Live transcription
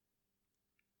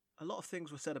A lot of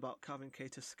things were said about Calvin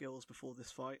Kattar's skills before this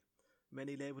fight.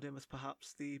 Many labelled him as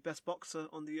perhaps the best boxer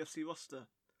on the UFC roster,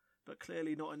 but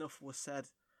clearly not enough was said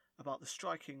about the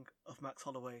striking of Max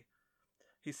Holloway.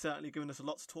 He's certainly given us a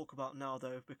lot to talk about now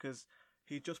though, because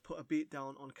he just put a beat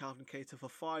down on Calvin Kattar for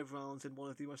 5 rounds in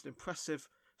one of the most impressive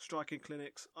striking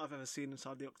clinics I've ever seen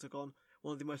inside the octagon,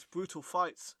 one of the most brutal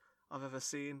fights I've ever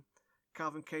seen.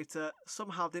 Calvin Kattar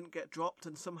somehow didn't get dropped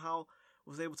and somehow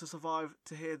was able to survive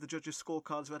to hear the judges'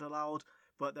 scorecards read aloud,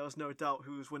 but there was no doubt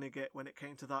who was winning it when it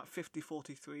came to that.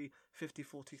 50-43,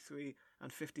 50-43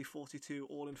 and 50-42,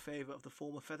 all in favour of the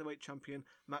former featherweight champion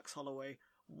Max Holloway.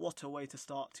 What a way to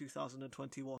start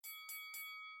 2021.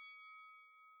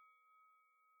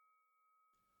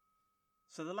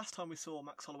 So the last time we saw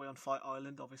Max Holloway on Fight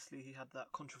Island, obviously he had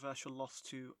that controversial loss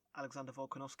to Alexander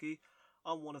Volkanovski.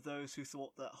 I'm one of those who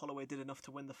thought that Holloway did enough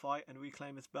to win the fight and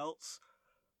reclaim his belts,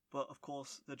 but of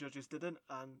course the judges didn't,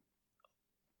 and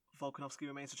Volkanovski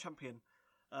remains a champion.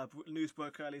 News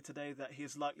broke earlier today that he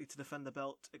is likely to defend the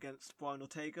belt against Brian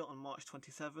Ortega on March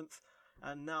 27th,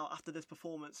 and now after this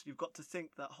performance you've got to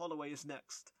think that Holloway is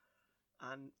next.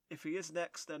 And if he is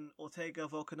next, then Ortega,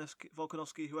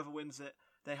 Volkanovski, whoever wins it,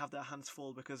 they have their hands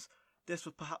full, because this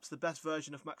was perhaps the best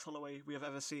version of Max Holloway we have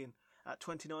ever seen. At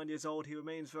 29 years old, he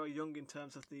remains very young in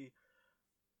terms of the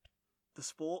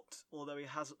sport, although he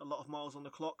has a lot of miles on the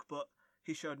clock, but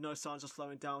he showed no signs of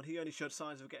slowing down. He only showed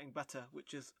signs of getting better,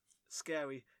 which is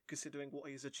scary considering what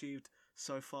he's achieved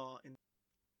so far.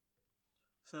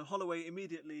 So Holloway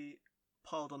immediately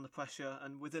piled on the pressure,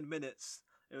 and within minutes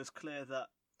it was clear that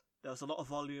there was a lot of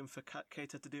volume for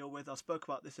Kattar to deal with. I spoke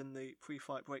about this in the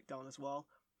pre-fight breakdown as well.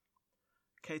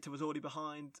 Kattar was already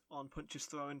behind on punches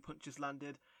thrown, punches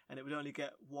landed, and it would only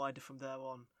get wider from there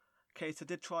on. Kattar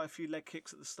did try a few leg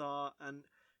kicks at the start, and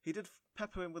he did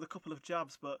pepper him with a couple of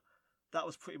jabs, but that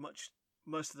was pretty much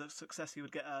most of the success he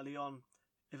would get early on.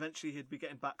 Eventually he'd be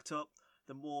getting backed up,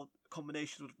 the more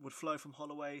combinations would flow from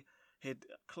Holloway. He'd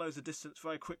close the distance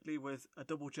very quickly with a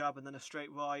double jab and then a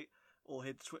straight right, or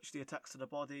he'd switch the attacks to the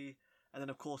body, and then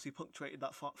of course he punctuated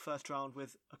that first round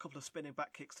with a couple of spinning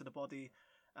back kicks to the body,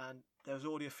 and there was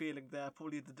already a feeling there,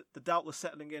 probably the doubt was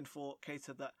settling in for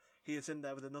Kattar that he is in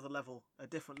there with another level, a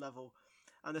different level.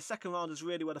 And the second round is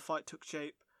really where the fight took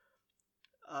shape,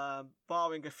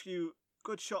 barring a few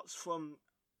good shots from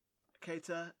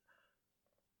Kattar.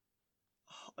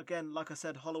 Again, like I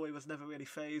said, Holloway was never really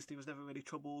phased, he was never really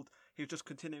troubled, he was just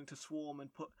continuing to swarm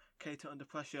and put Kattar under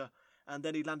pressure, and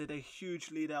then he landed a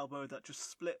huge lead elbow that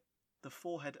just split the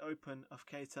forehead open of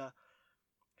Kattar.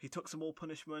 He took some more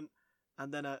punishment,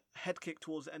 and then a head kick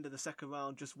towards the end of the second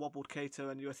round just wobbled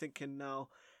Kattar, and you were thinking now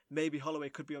maybe Holloway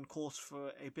could be on course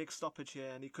for a big stoppage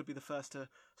here, and he could be the first to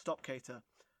stop Kattar.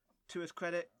 To his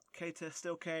credit, Kattar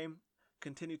still came,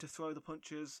 continued to throw the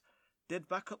punches, did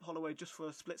back up Holloway just for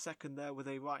a split second there with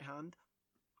a right hand.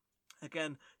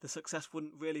 Again, the success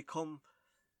wouldn't really come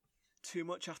too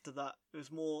much after that. It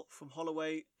was more from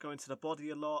Holloway going to the body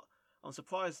a lot. I'm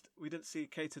surprised we didn't see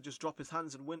Kattar just drop his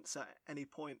hands and wince at any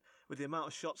point with the amount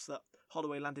of shots that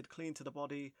Holloway landed clean to the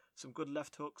body, some good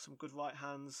left hooks, some good right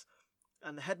hands,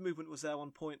 and the head movement was there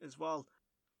on point as well.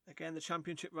 Again, the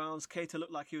championship rounds, Kattar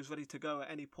looked like he was ready to go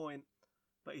at any point,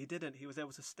 but he didn't. He was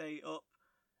able to stay up.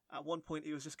 At one point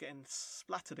he was just getting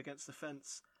splattered against the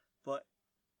fence, but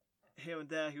here and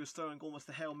there he was throwing almost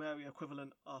the Hail Mary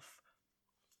equivalent of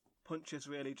punches,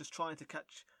 really, just trying to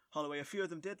catch Holloway. A few of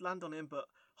them did land on him, but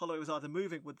Holloway was either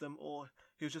moving with them or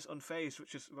he was just unfazed,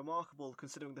 which is remarkable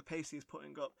considering the pace he's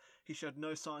putting up. He showed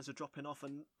no signs of dropping off,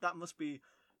 and that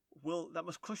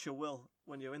must crush your will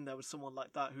when you're in there with someone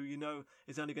like that who you know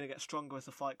is only going to get stronger as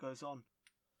the fight goes on.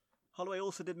 Holloway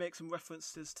also did make some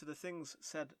references to the things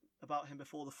said about him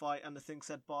before the fight and the things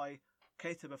said by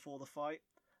Kattar before the fight.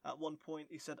 At one point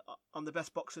he said, "I'm the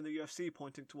best boxer in the UFC,"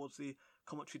 pointing towards the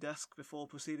commentary desk before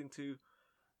proceeding to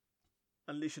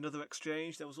unleash another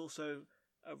exchange. There was also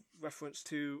a reference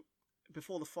to,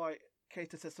 before the fight,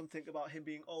 Kattar said something about him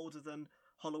being older than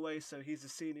Holloway, so he's a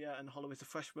senior and Holloway's a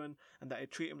freshman, and that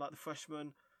he'd treat him like the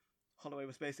freshman. Holloway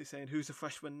was basically saying, "Who's the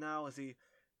freshman now?" as he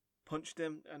punched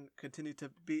him and continued to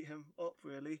beat him up,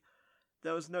 really.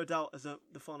 There was no doubt as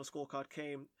the final scorecard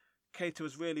came, Kattar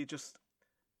was really just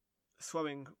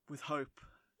throwing with hope,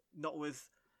 not with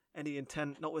any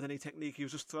intent, not with any technique. He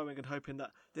was just throwing and hoping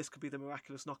that this could be the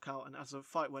miraculous knockout, and as the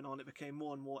fight went on it became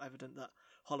more and more evident that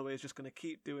Holloway is just going to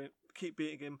keep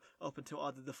beating him up until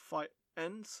either the fight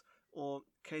ends or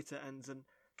Kattar ends, and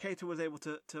Kattar was able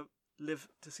to live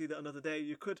to see that another day.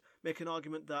 You could make an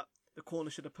argument that the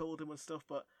corner should have pulled him and stuff,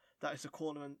 but that is the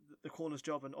corner and the corner's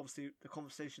job, and obviously the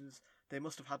conversations they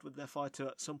must have had with their fighter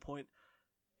at some point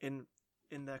in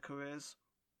their careers.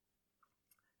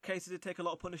 Keita did take a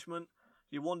lot of punishment.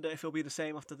 You wonder if he'll be the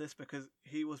same after this, because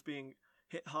he was being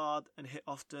hit hard and hit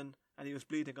often, and he was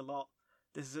bleeding a lot.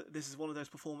 This is one of those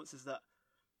performances that,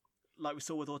 like we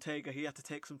saw with Ortega, he had to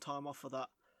take some time off for that.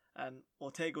 And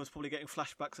Ortega was probably getting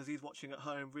flashbacks as he's watching at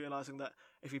home, realising that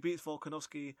if he beats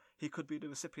Volkanovski, he could be the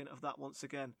recipient of that once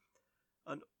again.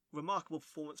 A remarkable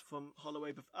performance from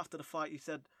Holloway. After the fight, he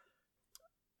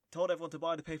told everyone to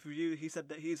buy the pay-per-view. He said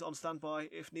that he's on standby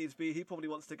if needs be. He probably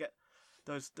wants to get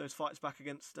those fights back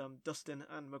against Dustin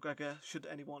and McGregor, should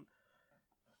anyone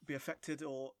be affected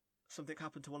or something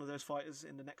happen to one of those fighters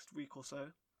in the next week or so.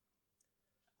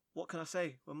 What can I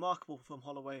say? Remarkable from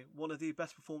Holloway. One of the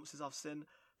best performances I've seen.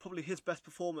 Probably his best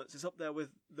performance is up there with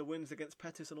the wins against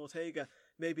Pettis and Ortega.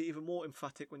 Maybe even more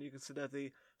emphatic when you consider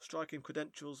the striking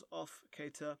credentials of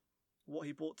Keita, what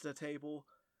he brought to the table,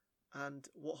 and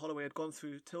what Holloway had gone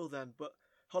through till then. But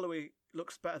Holloway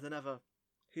looks better than ever.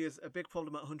 He is a big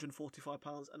problem at 145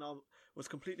 pounds, and I was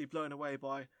completely blown away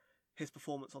by his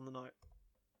performance on the night.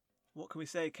 What can we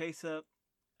say? Keita,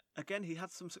 again, he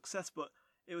had some success, but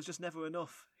it was just never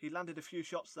enough. He landed a few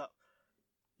shots that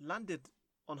landed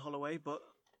on Holloway, but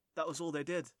that was all they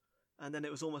did. And then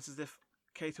it was almost as if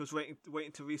Keita was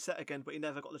waiting to reset again, but he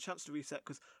never got the chance to reset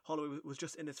because Holloway was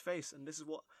just in his face. And this is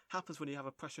what happens when you have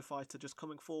a pressure fighter just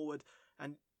coming forward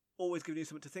and always giving you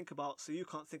something to think about, so you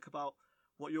can't think about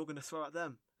what you're going to throw at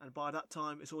them. And by that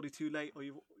time, it's already too late, or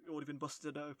you've already been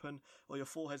busted open, or your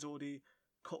forehead's already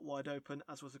cut wide open,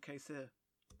 as was the case here.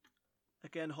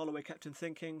 Again, Holloway kept him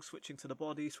thinking, switching to the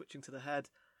body, switching to the head.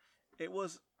 It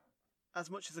was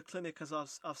as much as a clinic as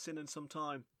I've seen in some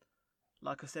time.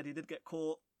 Like I said, he did get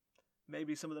caught.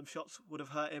 Maybe some of them shots would have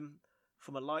hurt him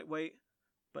from a lightweight,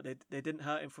 but they didn't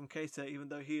hurt him from Keita, even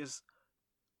though he is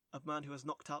a man who has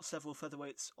knocked out several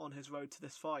featherweights on his road to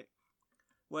this fight.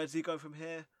 Where does he go from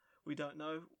here? We don't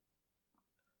know.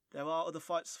 There are other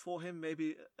fights for him,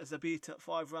 maybe as a beat at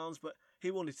 5 rounds, but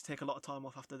he will need to take a lot of time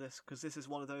off after this, because this is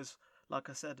one of those, like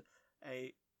I said,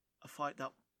 a fight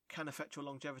that can affect your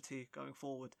longevity going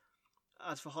forward.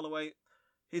 As for Holloway,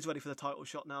 he's ready for the title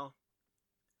shot now.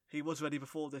 He was ready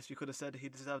before this. You could have said he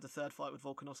deserved a third fight with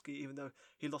Volkanovski, even though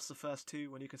he lost the first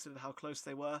 2 when you consider how close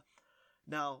they were.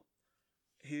 Now,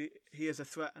 he is a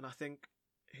threat, and I think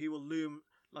he will loom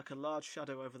like a large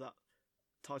shadow over that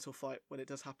title fight when it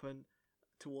does happen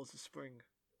towards the spring.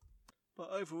 But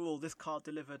overall, this card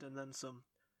delivered and then some.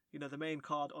 You know, the main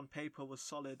card on paper was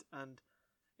solid and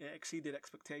it exceeded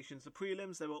expectations. The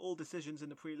prelims, there were all decisions in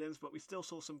the prelims, but we still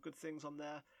saw some good things on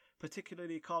there.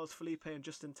 Particularly Carlos Felipe and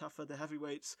Justin Tafa, the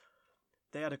heavyweights.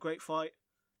 They had a great fight.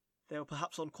 They were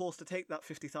perhaps on course to take that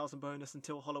 50,000 bonus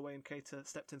until Holloway and Keita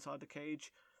stepped inside the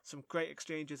cage. Some great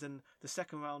exchanges in the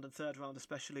second round and third round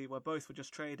especially, where both were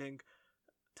just trading.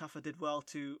 Tafa did well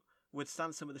to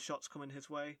withstand some of the shots coming his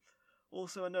way.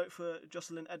 Also a note for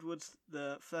Jocelyn Edwards,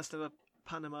 the first ever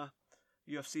Panama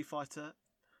UFC fighter.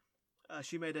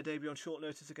 She made her debut on short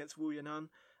notice against Wu Yanan,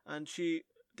 and she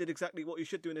did exactly what you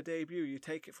should do in a debut. You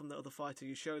take it from the other fighter,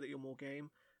 you show that you're more game,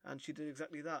 and she did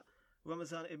exactly that.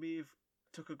 Ramazan Emeev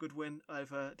took a good win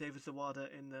over David Zawada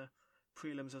in the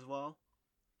prelims as well.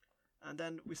 And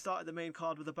then we started the main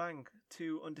card with a bang.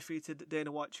 2 undefeated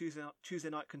Dana White Tuesday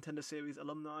Night Contender Series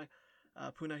alumni.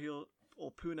 Punahil,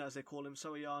 or Puna as they call him,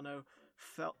 Soriano,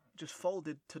 just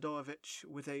folded Todorovic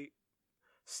with a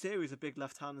series of big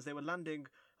left hands. They were landing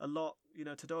a lot. You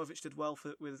know, Todorovic did well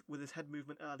with his head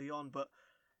movement early on, but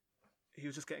he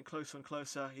was just getting closer and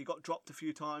closer. He got dropped a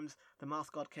few times. The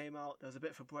mouthguard came out. There was a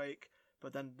bit of a break,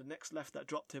 but then the next left that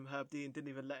dropped him, Herb Dean, didn't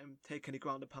even let him take any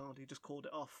ground and pound. He just called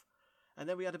it off. And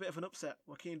then we had a bit of an upset.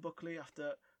 Joaquin Buckley,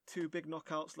 after 2 big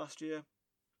knockouts last year,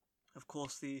 of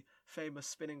course the famous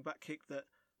spinning back kick that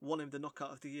won him the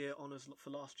knockout of the year honours for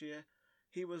last year,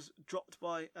 he was dropped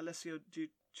by Alessio Di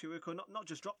Chirico. Not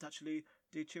just dropped actually,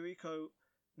 Di Chirico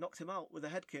knocked him out with a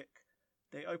head kick.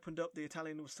 They opened up, the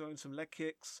Italian was throwing some leg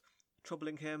kicks,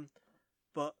 troubling him,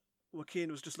 but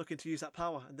Joaquin was just looking to use that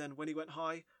power, and then when he went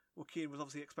high, Joaquin was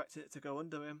obviously expecting it to go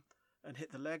under him and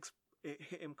hit the legs. It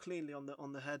hit him cleanly on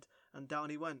the head, and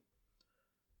down he went.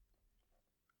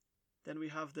 Then we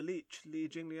have the Leech, Li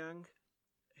Jingliang.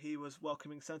 He was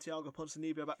welcoming Santiago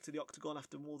Ponzinibbio back to the octagon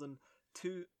after more than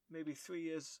 2, maybe 3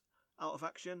 years out of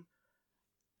action.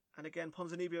 And again,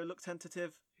 Ponzinibbio looked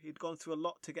tentative. He'd gone through a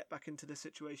lot to get back into this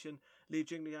situation. Li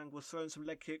Jingliang was throwing some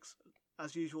leg kicks,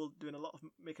 as usual,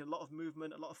 making a lot of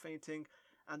movement, a lot of feinting.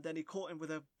 And then he caught him with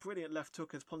a brilliant left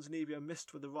hook as Ponzinibbio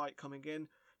missed with the right coming in.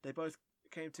 They both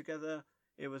came together.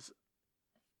 It was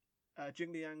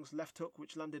Jingliang's left hook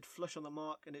which landed flush on the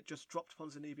mark, and it just dropped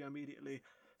Ponzinibbio immediately.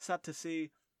 Sad to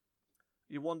see.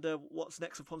 You wonder what's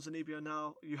next for Ponzinibbio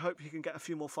now. You hope he can get a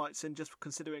few more fights in, just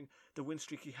considering the win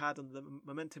streak he had and the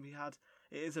momentum he had.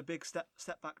 It is a big step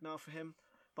back now for him,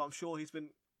 but I'm sure he's been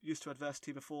used to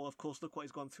adversity before. Of course, look what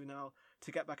he's gone through now.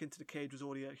 To get back into the cage was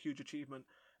already a huge achievement.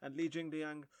 And Li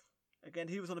Jingliang, again,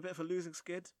 he was on a bit of a losing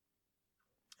skid,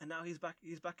 and now he's back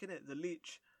in it. The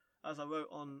Leech, as I wrote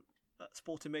on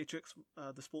Sporting Matrix,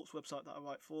 the sports website that I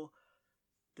write for,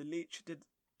 the Leech did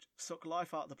suck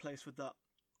life out of the place with that.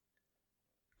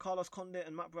 Carlos Condit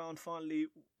and Matt Brown finally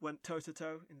went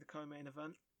toe-to-toe in the co-main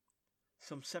event,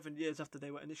 some 7 years after they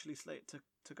were initially slated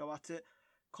to go at it.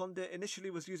 Condit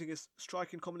initially was using his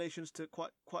striking combinations to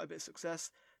quite a bit of success.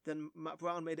 Then Matt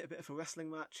Brown made it a bit of a wrestling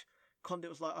match.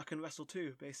 Condit was like, I can wrestle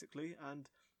too, basically. And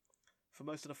for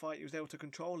most of the fight, he was able to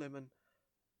control him. And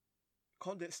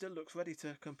Condit still looks ready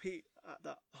to compete at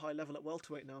that high level at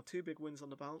welterweight now. 2 big wins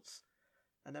on the bounce.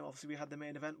 And then obviously we had the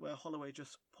main event where Holloway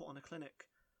just put on a clinic.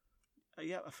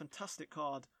 Yeah, a fantastic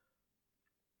card.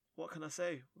 What can I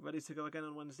say? Ready to go again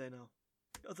on Wednesday now.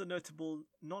 The other notable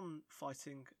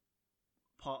non-fighting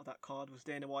part of that card was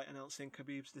Dana White announcing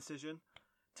Khabib's decision.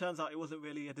 Turns out it wasn't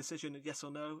really a decision, yes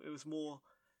or no. It was more,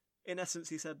 in essence,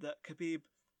 he said that Khabib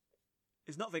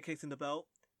is not vacating the belt.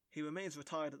 He remains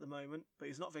retired at the moment, but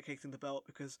he's not vacating the belt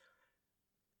because,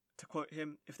 to quote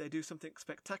him, if they do something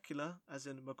spectacular, as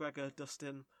in McGregor,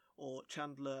 Dustin, or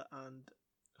Chandler and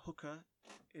Hooker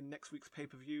in next week's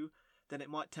pay-per-view, then it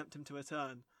might tempt him to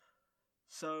return.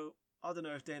 So, I don't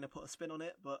know if Dana put a spin on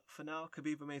it, but for now,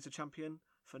 Khabib remains a champion.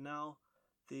 For now,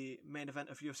 the main event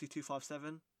of UFC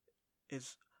 257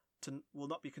 will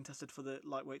not be contested for the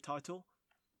lightweight title.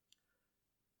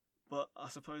 But I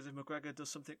suppose if McGregor does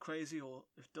something crazy, or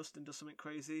if Dustin does something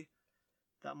crazy,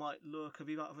 that might lure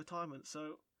Khabib out of retirement.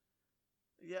 So,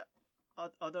 yeah,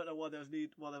 I don't know why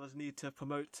there was need to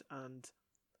promote and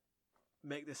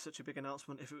make this such a big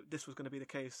announcement if this was going to be the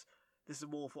case. This is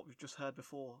more of what we've just heard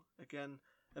before. Again,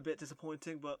 a bit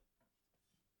disappointing, but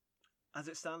as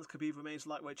it stands, Khabib remains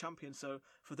lightweight champion. So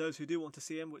for those who do want to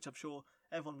see him, which I'm sure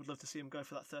everyone would love to see him go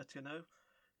for that 30-0,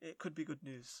 it could be good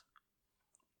news.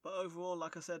 But overall,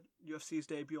 like I said, UFC's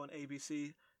debut on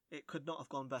ABC, it could not have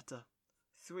gone better.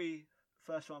 3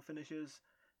 first-round finishes,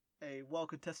 a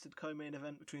well-contested co-main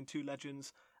event between 2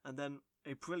 legends, and then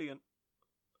a brilliant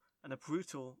and a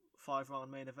brutal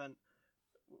 5-round main event.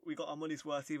 We got our money's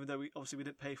worth, even though we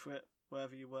didn't pay for it.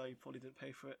 Wherever you were, you probably didn't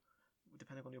pay for it,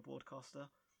 depending on your broadcaster.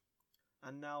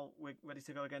 And now we're ready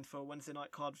to go again for a Wednesday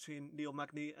night card between Neil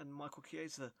Magny and Michael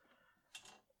Chiesa.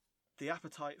 The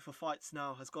appetite for fights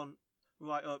now has gone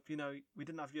right up. You know, we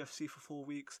didn't have UFC for 4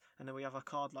 weeks, and then we have a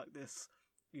card like this.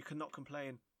 You cannot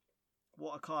complain.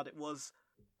 What a card it was.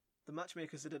 The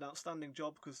matchmakers did an outstanding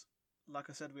job because, like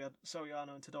I said, we had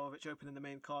Soriano and Todorovic opening the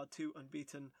main card, 2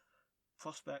 unbeaten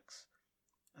prospects,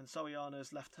 and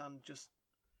Soriano's left hand just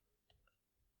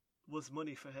was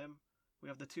money for him. We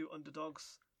have the 2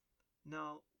 underdogs.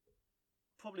 Now,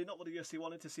 probably not what the UFC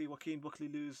wanted to see Joaquin Buckley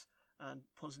lose and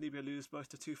Ponzinibbio lose, both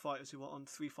the 2 fighters who were on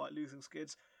 3-fight losing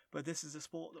skids. But this is a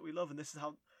sport that we love, and this is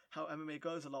how MMA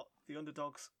goes a lot. The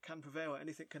underdogs can prevail,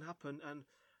 anything can happen, and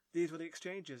these were the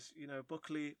exchanges. You know,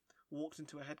 Buckley walked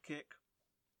into a head kick,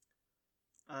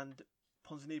 and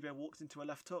Ponzinibbio walked into a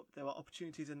left hook. There were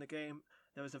opportunities in the game.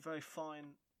 There was a very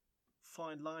fine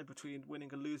line between winning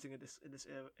and losing in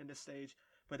this stage,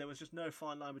 but there was just no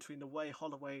fine line between the way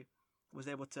Holloway was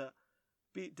able to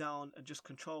beat down and just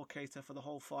control Keita for the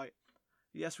whole fight.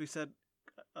 Yes, we said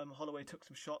Holloway took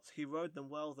some shots. He rode them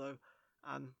well though,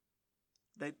 and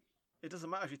it doesn't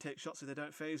matter if you take shots if they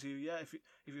don't phase you. Yeah, if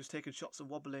he was taking shots and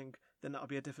wobbling, then that would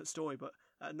be a different story. But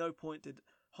at no point did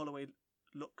Holloway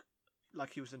look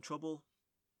like he was in trouble,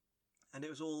 and it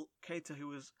was all Keita who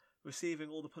was receiving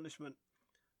all the punishment.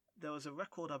 There was a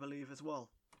record, I believe, as well.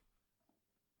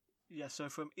 Yeah, so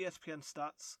from ESPN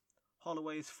stats,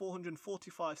 Holloway's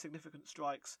 445 significant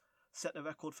strikes set a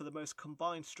record for the most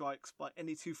combined strikes by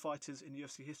any 2 fighters in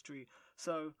UFC history.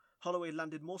 So Holloway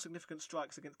landed more significant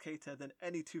strikes against Keita than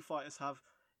any 2 fighters have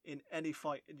in any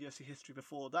fight in UFC history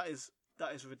before. That is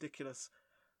ridiculous.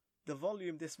 The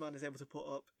volume this man is able to put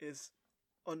up is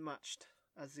unmatched,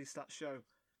 as these stats show.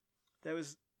 There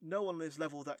is no one on his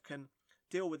level that can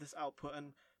deal with this output,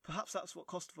 and perhaps that's what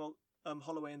cost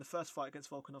Holloway in the first fight against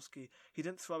Volkanovski. He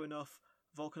didn't throw enough.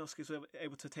 Volkanovski was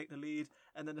able to take the lead,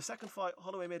 and then the second fight,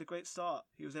 Holloway made a great start.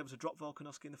 He was able to drop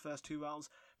Volkanovski in the first 2 rounds,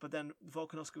 but then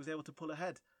Volkanovski was able to pull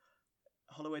ahead.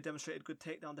 Holloway demonstrated good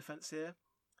takedown defense here.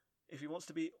 If he wants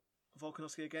to beat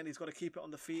Volkanovski again, he's got to keep it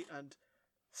on the feet and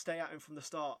stay at him from the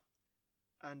start,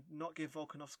 and not break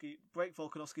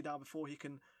Volkanovski down before he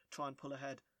can try and pull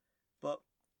ahead. But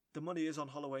the money is on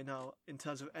Holloway now in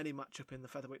terms of any matchup in the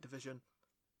featherweight division.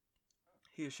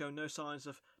 He has shown no signs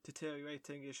of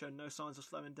deteriorating. He has shown no signs of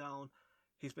slowing down.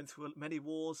 He's been through many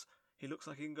wars. He looks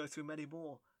like he can go through many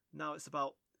more. Now it's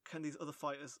about, can these other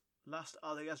fighters last?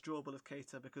 Are they as durable as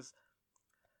Keita? Because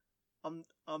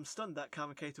I'm stunned that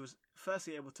Calvin Keita was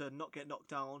firstly able to not get knocked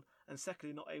down, and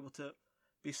secondly not able to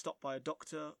be stopped by a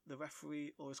doctor, the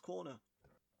referee, or his corner.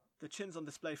 The chins on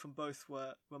display from both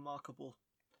were remarkable.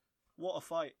 What a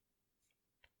fight.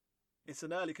 It's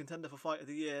an early contender for Fight of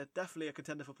the Year, definitely a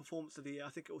contender for Performance of the Year. I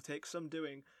think it will take some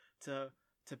doing to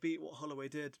beat what Holloway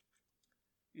did.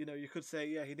 You know, you could say,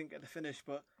 yeah, he didn't get the finish,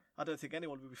 but I don't think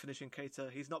anyone would be finishing Keita.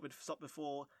 He's not been stopped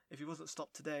before. If he wasn't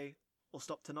stopped today or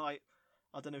stopped tonight,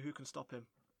 I don't know who can stop him.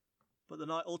 But the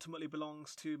night ultimately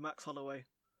belongs to Max Holloway.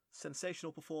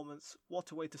 Sensational performance. What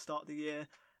a way to start the year.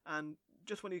 And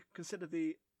just when you consider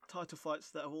the title fights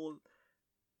that are all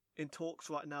in talks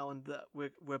right now and that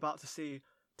we're about to see,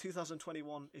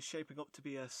 2021 is shaping up to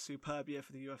be a superb year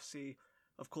for the UFC.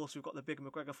 Of course, we've got the big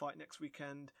McGregor fight next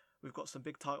weekend. We've got some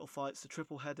big title fights, the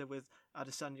triple header with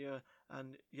Adesanya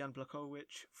and Jan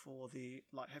Blachowicz for the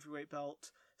light heavyweight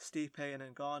belt, Stipe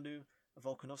and Ngannou,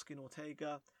 Volkanovski and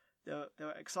Ortega. There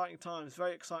are exciting times,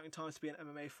 very exciting times to be an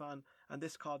MMA fan, and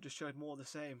this card just showed more of the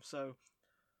same. So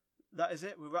that is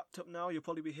it. We're wrapped up now. You'll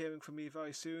probably be hearing from me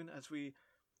very soon as we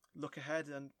look ahead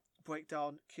and break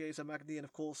down Chiesa Magny and,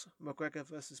 of course, McGregor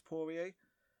versus Poirier.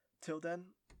 Till then,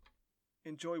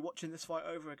 enjoy watching this fight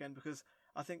over again, because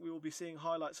I think we will be seeing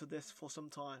highlights of this for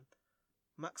some time.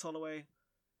 Max Holloway,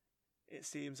 it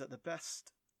seems that the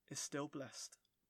best is still blessed.